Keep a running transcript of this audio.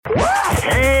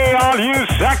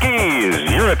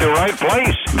Suckies, you're at the right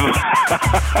place.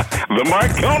 The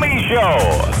Marconi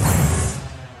Show.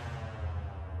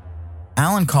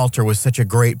 Alan Coulter was such a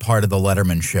great part of the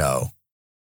Letterman show.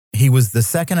 He was the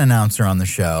second announcer on the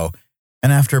show,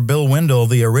 and after Bill Windle,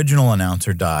 the original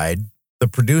announcer, died, the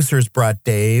producers brought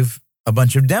Dave a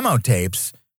bunch of demo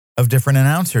tapes of different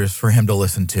announcers for him to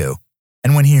listen to.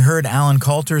 And when he heard Alan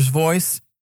Coulter's voice,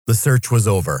 the search was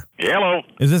over. Hello.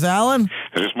 Is this Alan?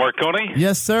 Is this Marconi?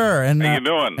 Yes, sir. And How you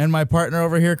doing? And my partner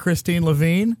over here, Christine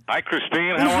Levine. Hi,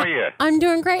 Christine. How are you? I'm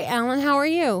doing great, Alan. How are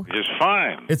you? Just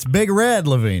fine. It's Big Red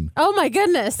Levine. Oh, my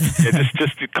goodness. Yeah,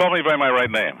 just call me by my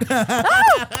right name.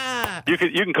 You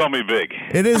can call me Big.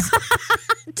 It is.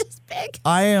 Just big.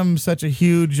 I am such a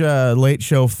huge Late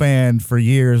Show fan for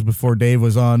years before Dave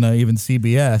was on even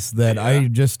CBS that I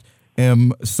just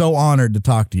am so honored to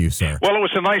talk to you, sir. Well, it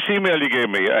was a nice email you gave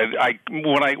me.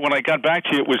 When I got back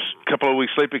to you, it was a couple of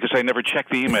weeks late because I never checked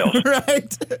the emails.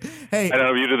 Right. Hey. I don't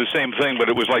know if you do the same thing, but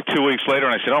it was like 2 weeks later,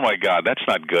 and I said, "Oh my God, that's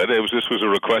not good." This was a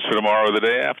request for tomorrow or the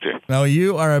day after. No,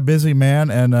 you are a busy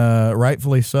man, and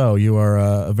rightfully so. You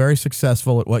are very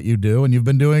successful at what you do, and you've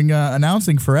been doing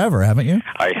announcing forever, haven't you?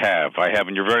 I have,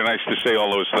 and you're very nice to say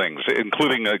all those things,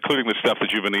 including the stuff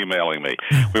that you've been emailing me.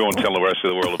 We won't tell the rest of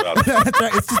the world about it. That's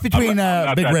right. It's just between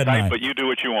not Big that Red tight, and I. but you do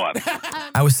what you want.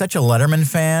 I was such a Letterman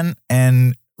fan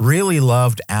and really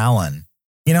loved Alan.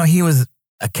 You know, he was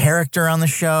a character on the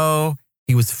show.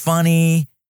 He was funny,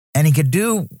 and he could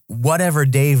do whatever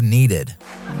Dave needed.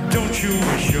 Don't you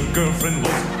wish your girlfriend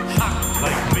was hot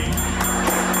like me?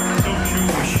 Don't you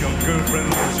wish your girlfriend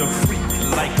was a freak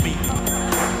like me?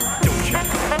 Don't you?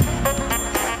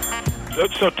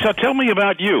 So tell me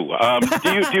about you.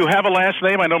 Do you have a last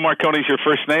name? I know Marconi's your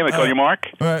first name. I call you Mark.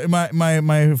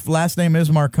 My last name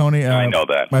is Marconi. I know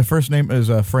that. My first name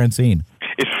is Francine.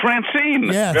 It's Francine.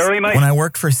 Yes. Very nice. When I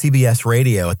worked for CBS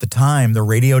Radio at the time, the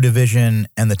radio division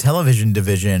and the television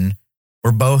division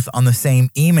were both on the same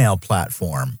email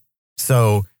platform.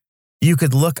 So you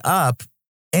could look up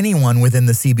anyone within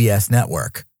the CBS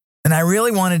network. And I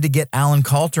really wanted to get Alan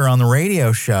Coulter on the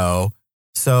radio show.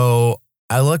 So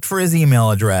I looked for his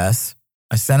email address.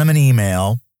 I sent him an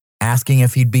email asking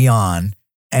if he'd be on,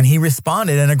 and he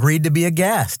responded and agreed to be a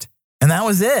guest. And that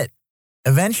was it.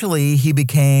 Eventually, he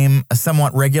became a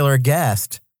somewhat regular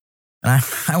guest, and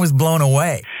I was blown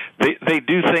away. They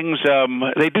do things.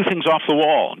 They do things off the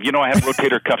wall. You know, I had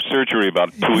rotator cuff surgery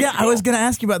about 2 weeks ago. Yeah, I was going to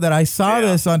ask you about that. I saw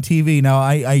this on TV.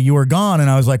 Now, you were gone, and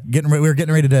I was like, we were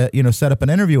getting ready to set up an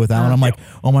interview with Alan. I'm like,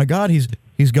 oh my God, he's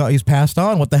passed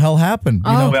on. What the hell happened?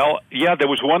 You know? Well, yeah, there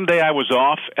was one day I was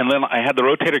off, and then I had the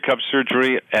rotator cuff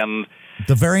surgery, and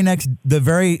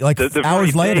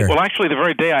hours later. Well, actually, the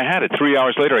very day I had it, 3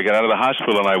 hours later, I got out of the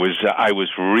hospital, and I was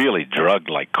really drugged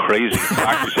like crazy. The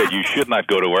doctor said, "You should not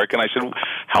go to work." And I said,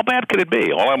 "How bad could it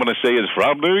be? All I'm going to say is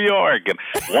from New York." And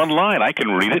one line, I can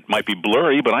read it. Might be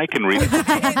blurry, but I can read it.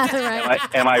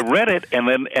 And I read it,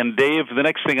 and Dave, the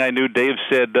next thing I knew, Dave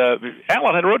said,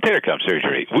 "Alan had rotator cuff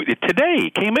surgery today.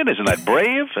 He came in, isn't that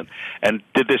brave?" And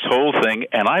did this whole thing,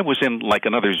 and I was in like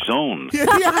another zone.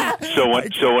 So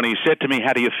when he said to me,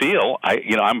 "How do you feel?"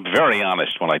 I'm very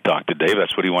honest when I talk to Dave.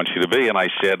 That's what he wants you to be. And I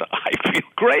said, "I feel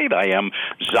great. I am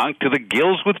zonked to the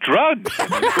gills with drugs.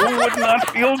 Who would not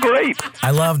feel great?"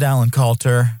 I loved Alan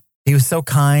Coulter. He was so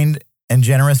kind and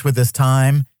generous with his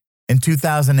time. In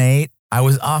 2008, I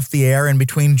was off the air in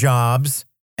between jobs,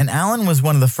 and Alan was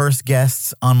one of the first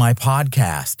guests on my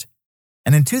podcast.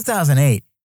 And in 2008,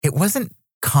 it wasn't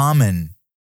common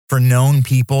for known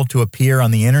people to appear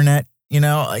on the internet. You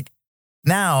know, like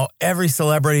now every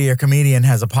celebrity or comedian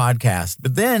has a podcast,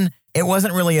 but then it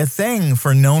wasn't really a thing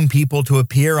for known people to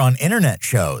appear on internet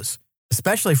shows,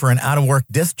 especially for an out-of-work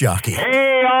disc jockey.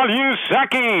 Hey, all you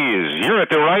suckies, you're at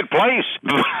the right place.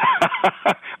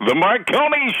 The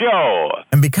Marconi Show.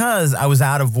 And because I was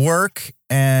out of work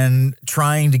and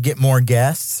trying to get more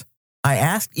guests, I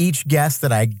asked each guest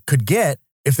that I could get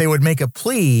if they would make a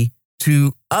plea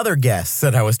to other guests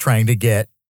that I was trying to get,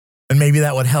 and maybe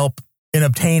that would help in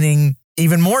obtaining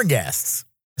even more guests.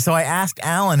 So I asked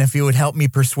Alan if he would help me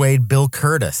persuade Bill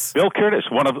Curtis. Bill Curtis,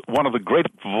 one of the great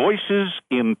voices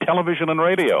in television and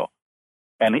radio.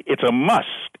 And it's a must.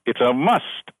 It's a must.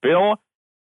 Bill,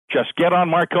 just get on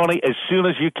Marconi as soon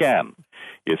as you can,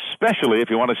 especially if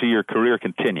you want to see your career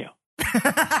continue.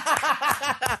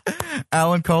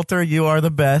 Alan Coulter, you are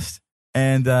the best.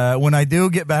 And when I do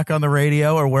get back on the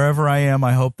radio or wherever I am,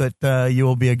 I hope that you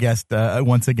will be a guest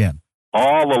once again.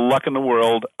 All the luck in the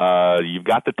world. You've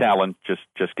got the talent.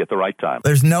 Just get the right time.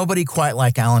 There's nobody quite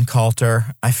like Alan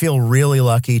Coulter. I feel really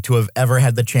lucky to have ever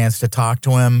had the chance to talk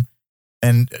to him,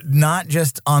 and not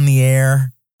just on the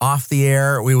air, off the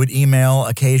air. We would email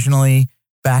occasionally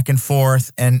back and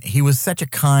forth. And he was such a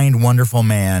kind, wonderful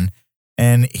man.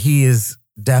 And he is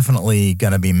definitely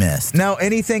going to be missed. Now,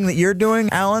 anything that you're doing,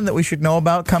 Alan, that we should know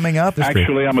about coming up?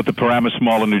 Actually, I'm at the Paramus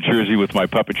Mall in New Jersey with my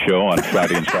puppet show on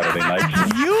Friday and Saturday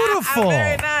nights. Beautiful.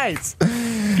 Very nice.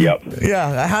 Yep.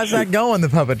 Yeah. How's that going, the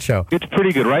puppet show? It's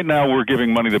pretty good. Right now, we're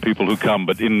giving money to people who come,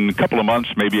 but in a couple of months,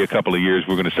 maybe a couple of years,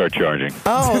 we're going to start charging.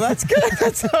 Oh, that's good.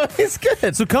 That's always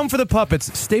good. So come for the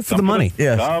puppets, stay for the money.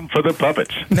 Yes. Come for the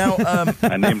puppets. Now,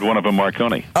 I named one of them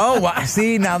Marconi. oh,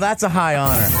 see, now that's a high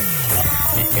honor.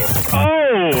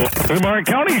 Oh, the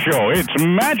Marconi Show. It's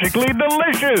magically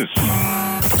delicious.